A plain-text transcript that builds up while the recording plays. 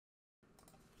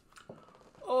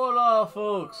Hola,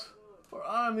 folks. For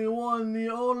I'm the one, the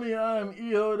only, I'm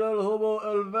Hijo del Hobo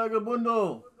el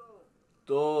Vagabundo.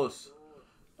 Dos.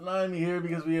 And I'm here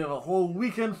because we have a whole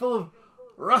weekend full of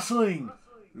wrestling.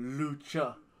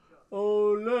 Lucha.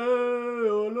 Ole,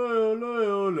 ole, ole,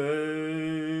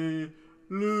 ole.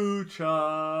 Lucha,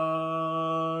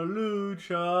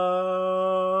 lucha,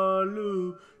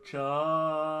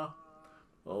 lucha.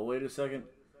 Oh, wait a second.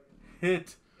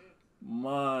 Hit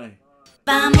my.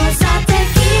 Vamos a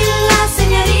tequila,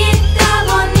 señorita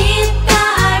bonita.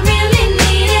 I really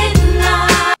need it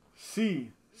now.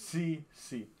 C.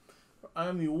 I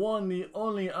am the one, the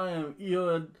only. I am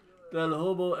Hijo del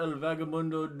Hobo el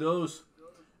Vagabundo Dos.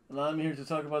 And I'm here to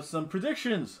talk about some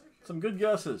predictions, some good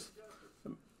guesses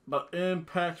about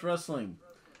Impact Wrestling.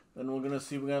 Then we're going to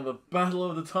see, we're going to have a battle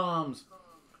of the Toms.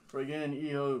 For again,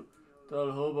 Hijo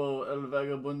del Hobo el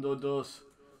Vagabundo Dos.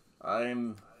 I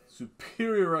am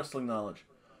superior wrestling knowledge,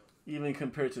 even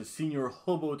compared to Senior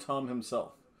Hobo Tom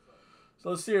himself. So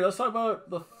let's see here. Let's talk about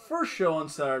the first show on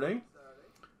Saturday.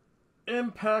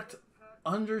 Impact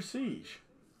Under Siege.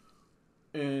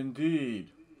 Indeed.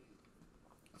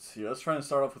 Let's see. Let's try and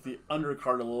start off with the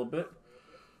undercard a little bit.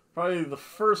 Probably the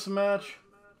first match.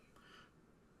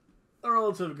 A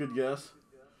relative good guess.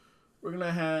 We're going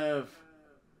to have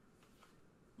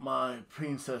my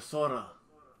Princesora,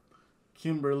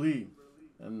 Kimberly,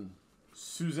 and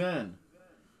Suzanne.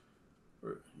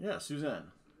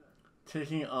 Suzanne.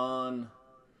 Taking on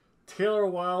Taylor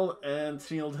Wilde and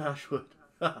Tennille Dashwood.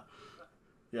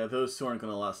 Yeah, those two aren't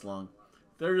going to last long.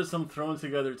 They're just some thrown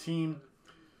together team.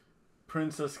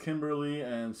 Princess Kimberly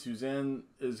and Suzanne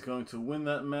is going to win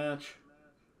that match.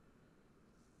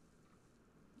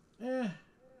 That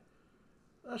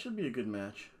should be a good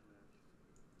match.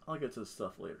 I'll get to the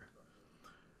stuff later.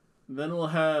 Then we'll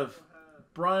have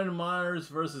Brian Myers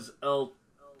versus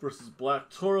Black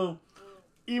Toro.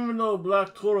 Even though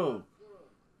Black Toro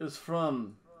is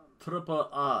from Triple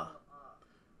A,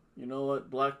 you know what?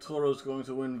 Black Toro is going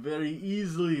to win very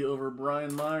easily over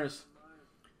Brian Myers.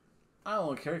 I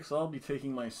don't care because I'll be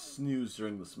taking my snooze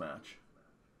during this match.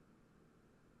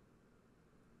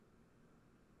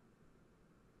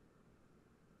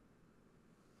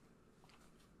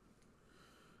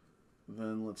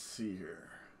 Then let's see here.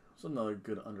 It's another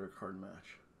good undercard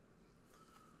match.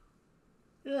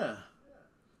 Yeah.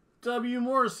 W.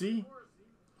 Morrissey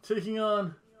taking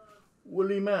on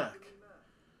Willie Mack.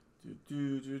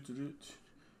 You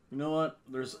know what?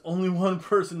 There's only one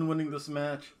person winning this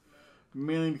match,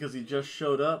 mainly because he just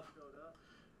showed up.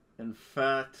 In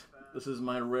fact, this is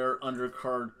my rare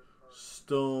undercard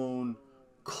Stone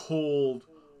Cold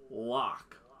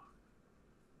Lock.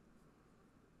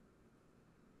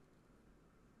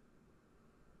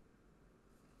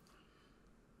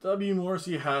 W.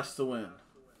 Morrissey has to win.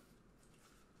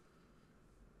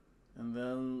 And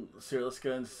then, let's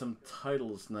get into some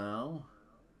titles now.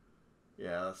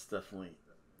 Yeah, that's definitely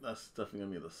gonna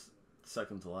be the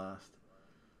second to last.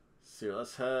 So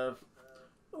let's have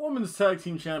the Women's Tag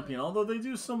Team Champion. Although they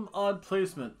do some odd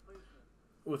placement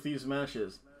with these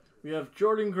matches. We have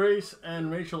Jordan Grace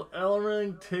and Rachel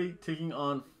Ellering taking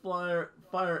on Fire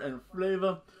and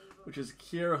Flava, which is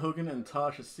Kiera Hogan and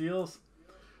Tasha Steelz.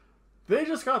 They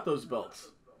just got those belts.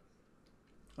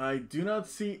 I do not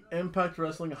see Impact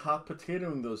Wrestling hot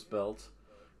potatoing those belts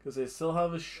because they still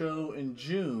have a show in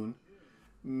June.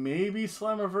 Maybe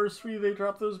Slammiversary they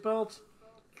drop those belts.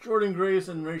 Jordan Grace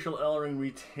and Rachel Ellering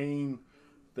retain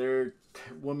their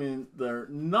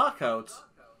Knockouts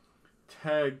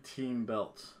tag team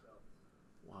belts.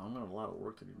 Wow, I'm gonna have a lot of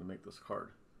work to do to make this card.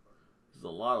 This is a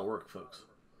lot of work, folks.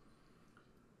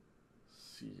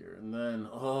 Let's see here, and then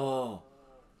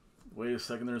wait a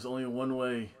second. There's only one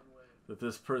way that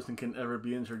this person can ever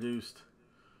be introduced.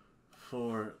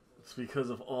 It's because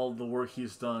of all the work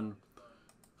he's done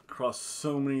across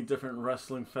so many different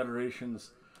wrestling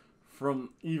federations, from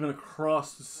even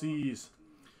across the seas.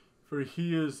 For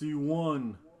he is the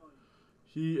one.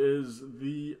 He is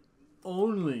the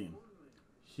only.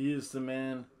 He is the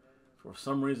man. For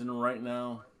some reason right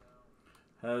now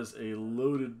has a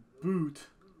loaded boot.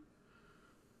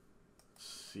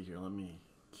 Let's see here. Let me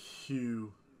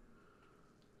cue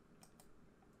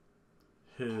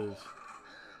his.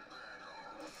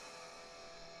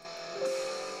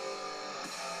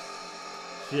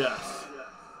 Yes.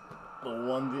 The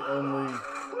one, the only.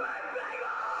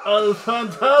 El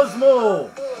Phantasmo!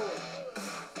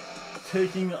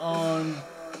 Taking on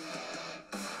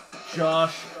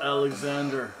Josh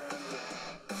Alexander.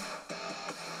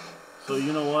 So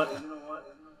you know what?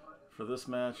 For this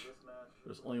match,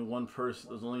 there's only one person.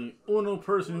 There's only uno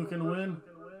person who can win.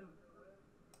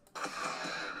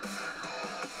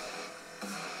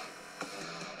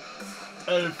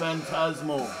 El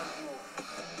Fantasmo.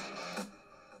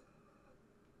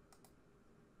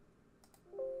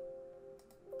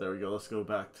 There we go. Let's go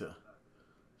back to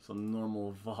some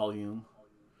normal volume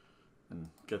and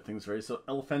get things ready. So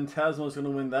El Fantasmo is going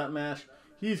to win that match.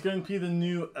 He's going to be the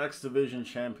new X Division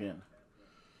champion.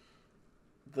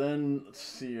 Then, let's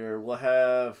see here. We'll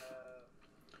have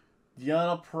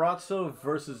Deonna Purrazzo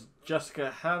versus Jessica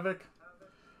Havoc.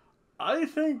 I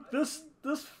think this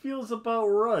feels about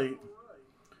right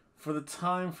for the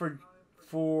time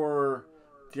for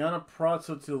Deonna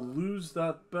Purrazzo to lose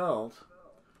that belt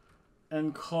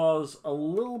and cause a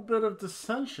little bit of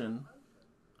dissension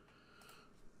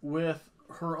with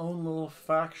her own little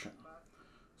faction.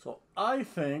 So I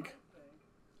think,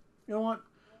 you know what?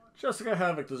 Jessica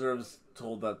Havoc deserves to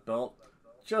hold that belt.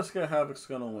 Jessica Havoc's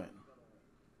going to win.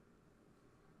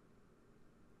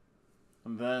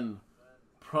 And then,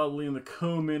 probably in the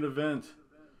co-main event,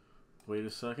 wait a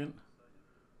second.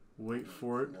 Wait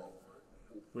for it.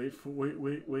 Wait.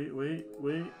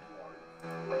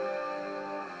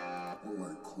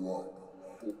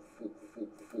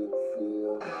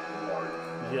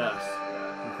 Yes,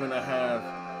 we're going to have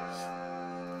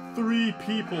 3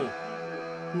 people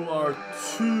who are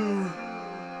too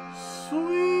sweet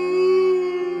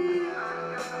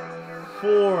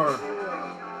for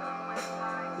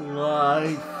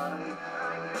life.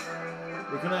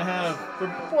 We're going to have the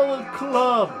Bullet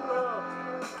Club,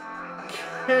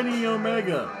 Kenny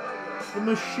Omega, the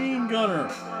Machine Gunner,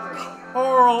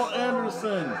 Carl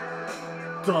Anderson,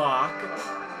 Doc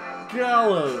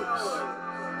Gallows.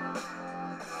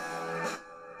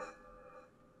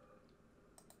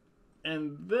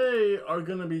 And they are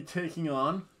going to be taking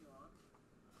on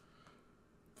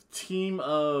the team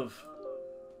of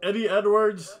Eddie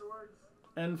Edwards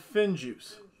and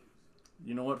Finjuice.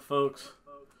 You know what, folks?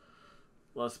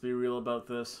 Let's be real about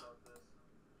this.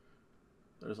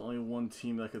 There's only one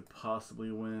team that could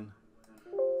possibly win.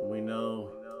 We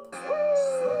know.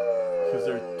 Because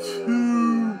they're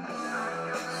too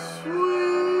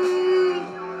sweet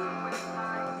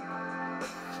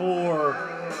for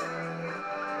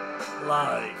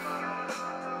life.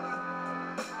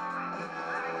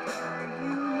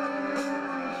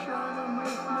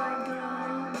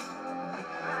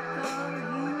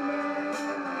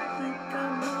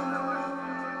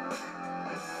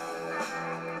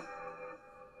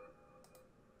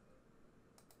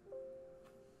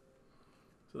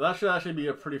 So that should actually be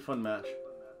a pretty fun match.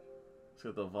 Let's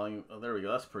get the volume. Oh, there we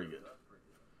go. That's pretty good.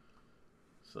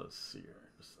 So let's see here.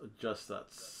 Just adjust that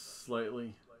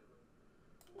slightly.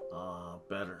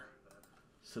 Better.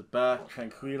 Sit back,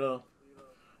 tranquilo.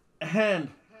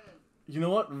 And, you know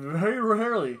what? Very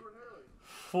rarely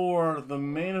for the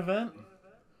main event,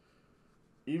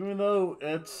 even though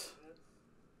it's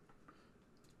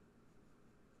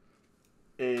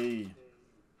a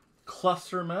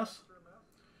cluster mess,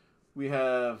 we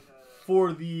have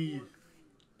for the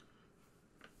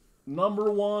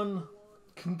 #1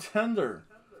 contender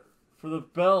for the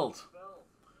belt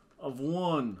of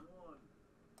one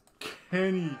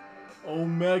Kenny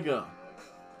Omega.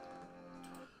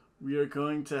 We are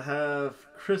going to have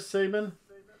Chris Sabin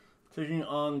taking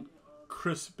on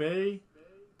Chris Bay,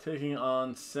 taking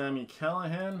on Sami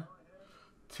Callihan,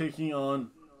 taking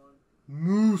on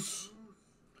Moose,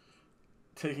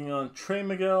 taking on Trey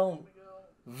Miguel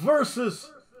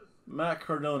versus Matt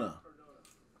Cardona.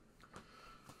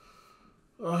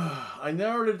 I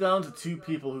narrowed it down to 2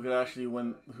 people who could actually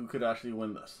win.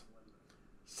 This.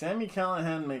 Sami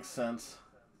Callihan makes sense,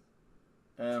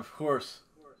 and of course,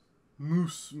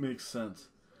 Moose makes sense.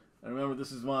 And remember,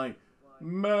 this is my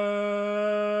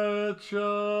match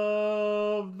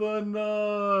of the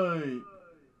night.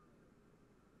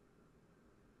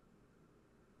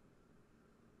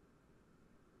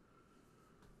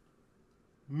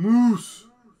 Moose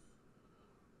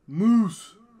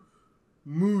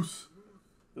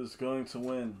is going to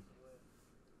win.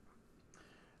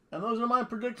 And those are my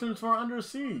predictions for Under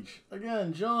Siege.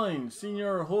 Again, join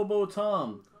Senior Hobo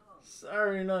Tom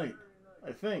Saturday night.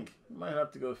 I think. Might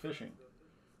have to go fishing.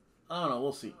 I don't know.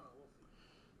 We'll see.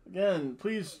 Again,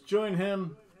 please join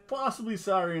him possibly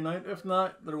Saturday night. If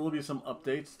not, there will be some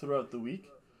updates throughout the week.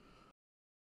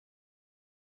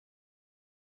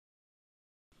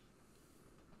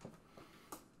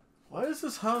 Why does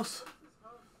this house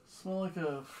smell like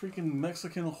a freaking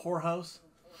Mexican whorehouse?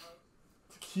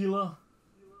 Tequila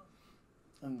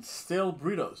and stale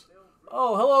burritos.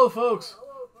 Oh, hello, folks.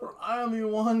 For I am the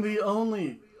one, the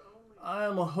only. I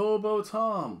am a Hobo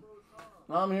Tom.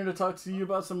 And I'm here to talk to you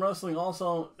about some wrestling.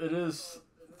 Also, it is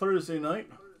Thursday night.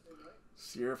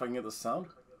 See here if I can get the sound.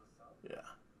 Yeah.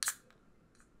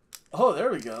 Oh,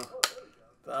 there we go.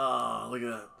 Ah, look at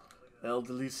that. El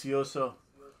Delicioso.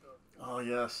 Oh,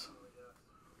 yes.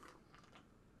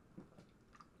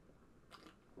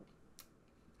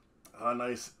 A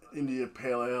nice India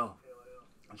Pale Ale.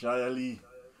 Jai Ali.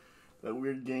 That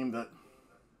weird game that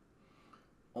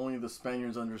only the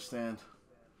Spaniards understand.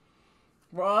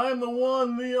 For I am the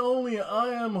one, the only, I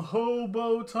am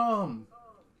Hobo Tom.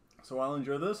 So I'll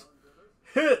enjoy this.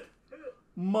 Hit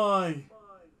my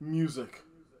music.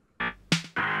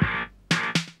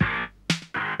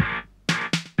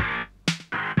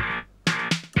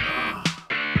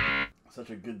 Such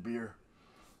a good beer.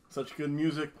 Such good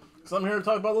music. So I'm here to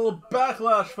talk about a little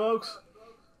Backlash, folks.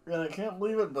 And I can't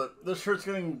believe it, but this shirt's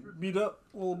getting beat up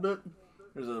a little bit.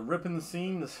 There's a rip in the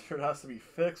seam. This shirt has to be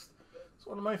fixed. It's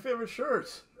one of my favorite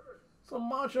shirts. It's a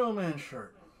Macho Man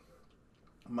shirt.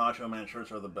 Macho Man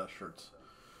shirts are the best shirts.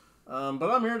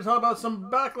 But I'm here to talk about some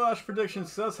Backlash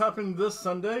predictions. That's happening this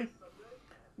Sunday.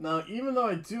 Now, even though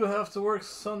I do have to work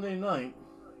Sunday night,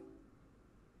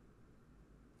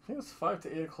 I think it's 5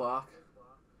 to 8 o'clock.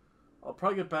 I'll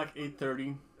probably get back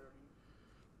 8:30.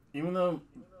 Even though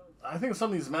I think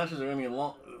some of these matches are going to be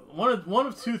long. One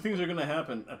of two things are going to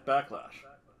happen at Backlash.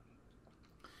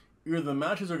 Either the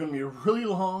matches are going to be really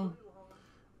long,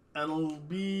 and it'll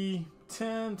be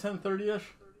 10:30-ish.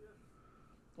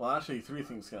 Well, actually, three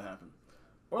things are going to happen.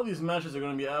 Or these matches are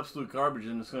going to be absolute garbage,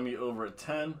 and it's going to be over at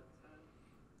 10.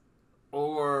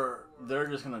 Or they're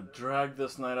just going to drag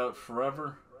this night out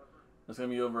forever. It's going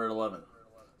to be over at 11.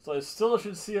 So I still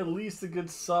should see at least a good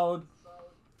solid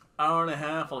hour and a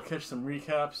half. I'll catch some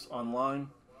recaps online.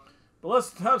 But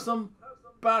let's have some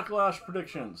Backlash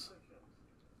predictions.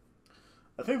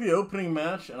 I think the opening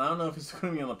match, and I don't know if it's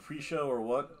going to be on the pre-show or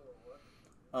what.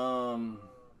 And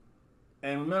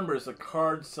remember, it's a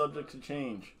card subject to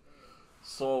change.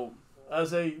 So,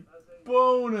 as a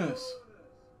bonus,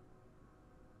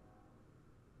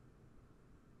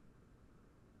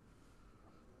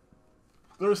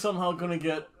 they're somehow going to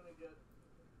get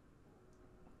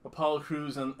Apollo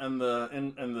Crews and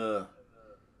the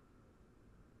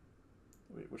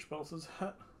wait, which belt is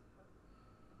that?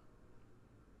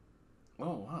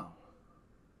 Oh, wow.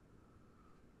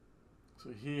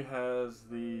 So he has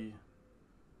the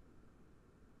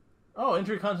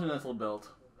Intercontinental belt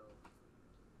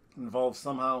involved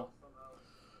somehow.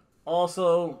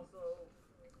 Also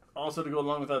to go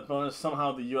along with that bonus,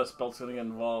 somehow the U.S. belt's going to get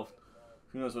involved.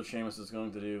 Who knows what Sheamus is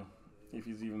going to do, if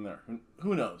he's even there.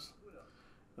 Who knows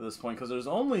at this point, because there's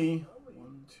only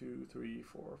 1, 2, 3,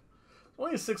 4,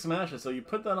 only 6 matches. So you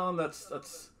put that on,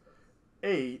 that's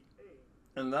 8,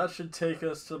 and that should take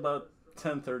us to about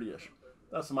 10:30-ish.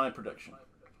 That's my prediction.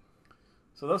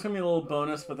 So that's going to be a little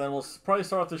bonus, but then we'll probably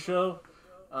start off the show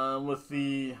with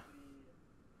the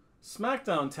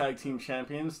SmackDown Tag Team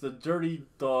Champions, the Dirty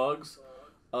Dogs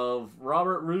of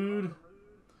Robert Roode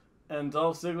and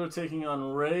Dolph Ziggler taking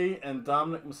on Rey and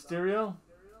Dominic Mysterio.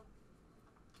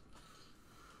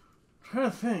 I'm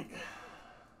trying to think.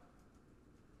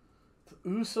 The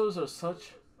Usos are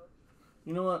such...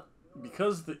 You know what?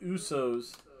 Because the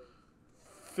Usos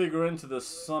figure into this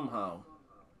somehow.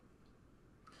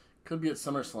 Could be at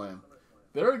SummerSlam.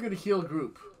 They're a good heel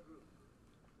group.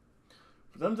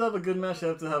 For them to have a good match, they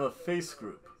have to have a face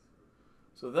group.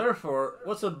 So therefore,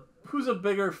 who's a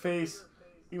bigger face?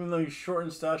 Even though he's short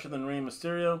in stature than Rey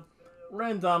Mysterio,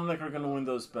 Rey and Dominic are going to win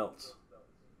those belts.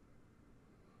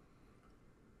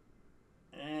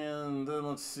 And then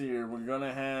let's see here. We're going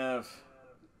to have...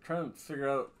 trying to figure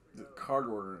out the card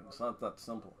order. It's not that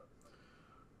simple.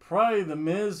 Probably The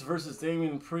Miz versus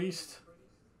Damian Priest.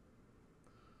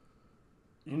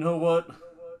 You know what?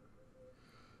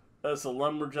 That's a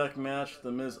lumberjack match.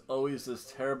 The Miz always is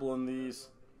terrible in these.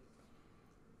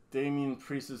 Damian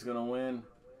Priest is going to win.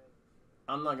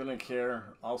 I'm not going to care.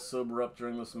 I'll sober up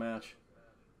during this match.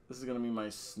 This is going to be my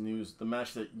snooze. The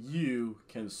match that you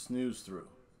can snooze through.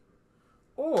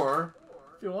 Or,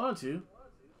 if you want to,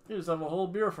 you just have a whole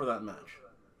beer for that match.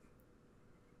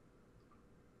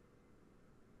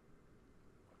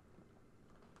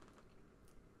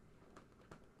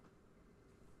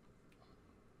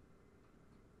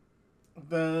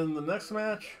 Then the next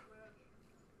match,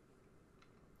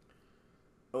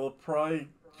 it'll probably,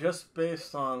 just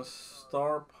based on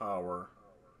star power,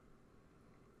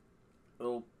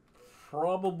 it'll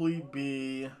probably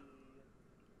be,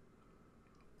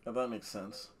 if that makes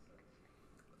sense,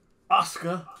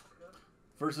 Asuka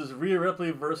versus Rhea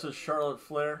Ripley versus Charlotte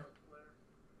Flair.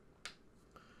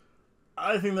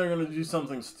 I think they're going to do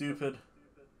something stupid.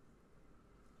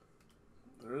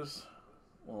 There is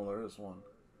one.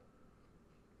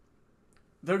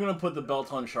 They're going to put the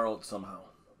belt on Charlotte somehow.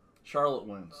 Charlotte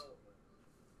wins.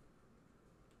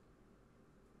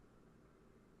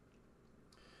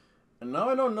 And now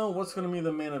I don't know what's going to be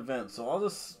the main event, so I'll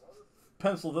just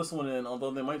pencil this one in,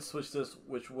 although they might switch this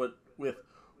with what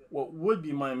would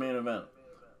be my main event.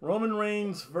 Roman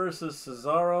Reigns versus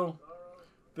Cesaro.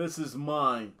 This is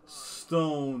my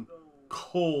stone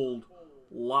cold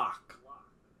lock.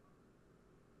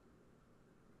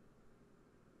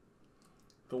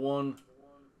 The one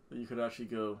that you could actually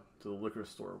go to the liquor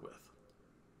store with.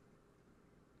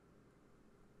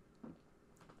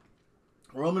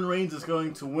 Roman Reigns is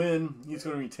going to win. He's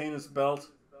going to retain his belt.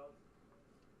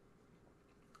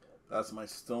 That's my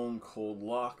stone cold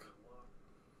lock.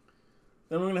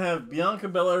 Then we're going to have Bianca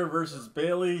Belair versus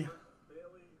Bayley.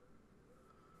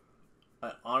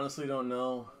 I honestly don't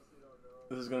know.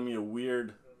 This is going to be a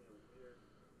weird...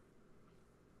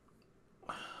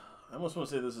 I almost want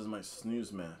to say this is my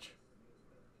snooze match.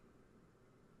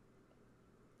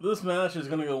 This match is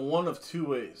going to go one of two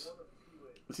ways.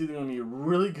 It's either going to be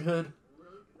really good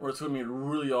or it's going to be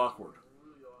really awkward.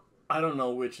 I don't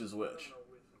know which is which.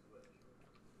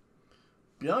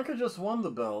 Bianca just won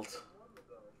the belt.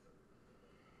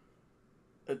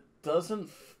 It doesn't...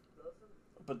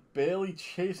 But Bayley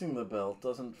chasing the belt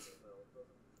doesn't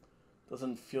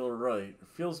feel right. It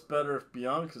feels better if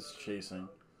Bianca's chasing.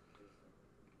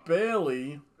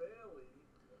 Bayley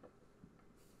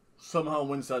somehow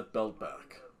wins that belt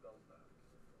back.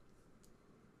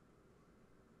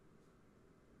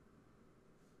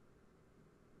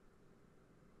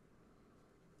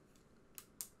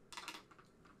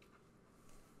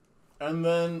 And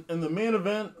then in the main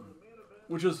event,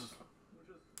 which is,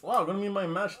 wow, going to be my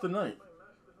match of the night.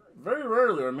 Very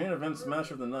rarely are main events match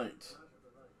of the night.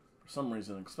 For some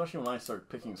reason, especially when I start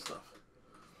picking stuff.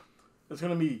 It's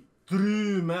going to be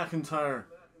Drew McIntyre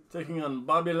taking on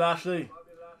Bobby Lashley,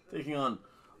 taking on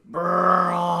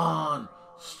Braun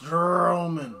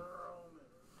Strowman.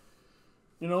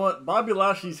 You know what? Bobby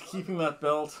Lashley's keeping that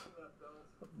belt.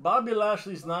 Bobby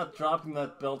Lashley's not dropping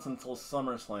that belt until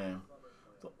SummerSlam.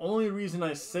 The only reason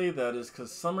I say that is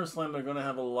because SummerSlam they're going to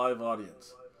have a live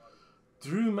audience.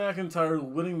 Drew McIntyre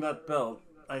winning that belt,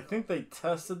 I think they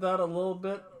tested that a little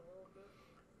bit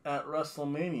at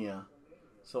WrestleMania.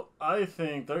 So I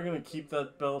think they're going to keep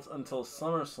that belt until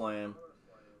SummerSlam,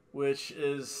 which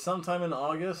is sometime in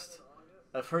August.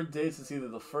 I've heard dates, it's either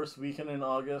the first weekend in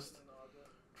August.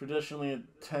 Traditionally, it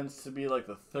tends to be like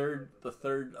the third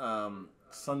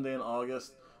Sunday in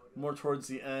August, more towards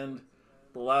the end,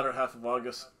 the latter half of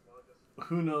August.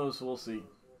 Who knows? We'll see.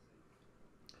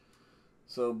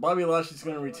 So Bobby Lashley's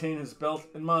going to retain his belt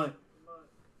in my...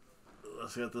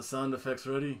 Let's get the sound effects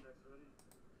ready.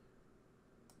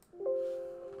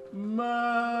 Match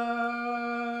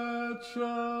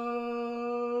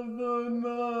of the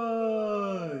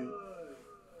night.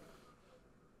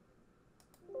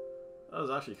 That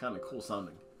was actually kind of cool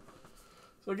sounding.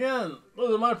 So again,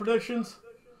 those are my predictions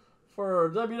for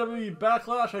WWE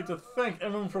Backlash. I'd like to thank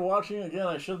everyone for watching. Again,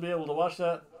 I should be able to watch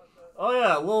that. Oh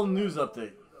yeah, a little news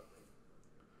update.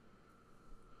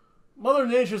 Mother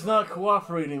Nature's not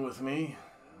cooperating with me.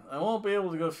 I won't be able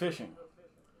to go fishing.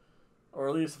 Or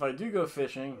at least if I do go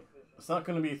fishing, it's not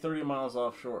going to be 30 miles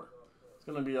offshore. It's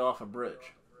going to be off a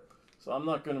bridge. So I'm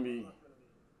not going to be...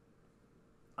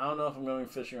 I don't know if I'm going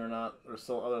fishing or not. There's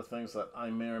still other things that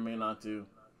I may or may not do.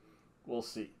 We'll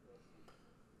see.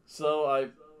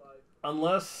 So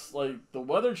unless like the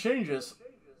weather changes,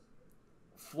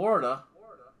 Florida,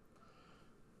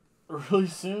 really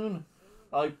soon,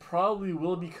 I probably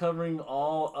will be covering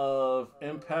all of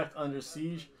Impact Under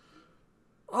Siege.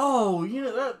 Oh, you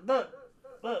know,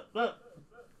 that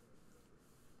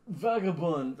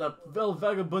vagabond, that El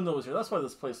Vagabundo was here. That's why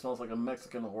this place smells like a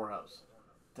Mexican whorehouse.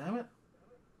 Damn it.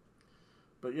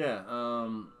 But yeah,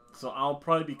 so I'll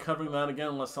probably be covering that again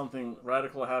unless something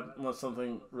radical happens, unless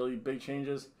something really big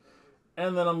changes.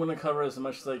 And then I'm going to cover as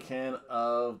much as I can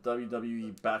of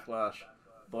WWE Backlash,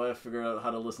 though I figured out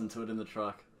how to listen to it in the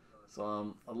truck. So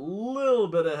I'm a little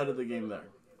bit ahead of the game there.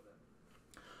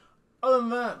 Other than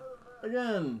that,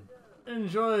 again,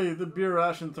 enjoy the Beer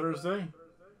Ration Thursday.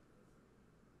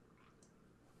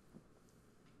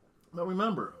 Now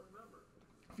remember,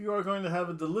 if you are going to have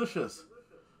a delicious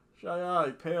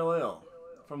Jai Pale Ale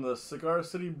from the Cigar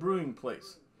City Brewing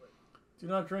Place, do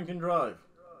not drink and drive.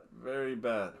 Very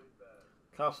bad.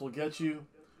 Cops will get you,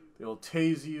 they will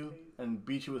tase you, and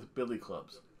beat you with billy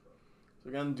clubs. So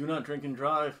again, do not drink and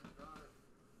drive.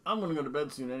 I'm going to go to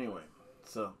bed soon anyway,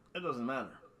 so it doesn't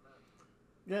matter.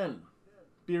 Again,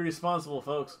 be responsible,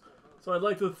 folks. So I'd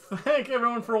like to thank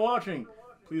everyone for watching.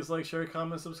 Please like, share,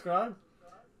 comment, subscribe.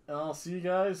 And I'll see you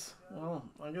guys, well,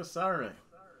 I guess Saturday.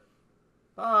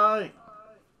 Bye!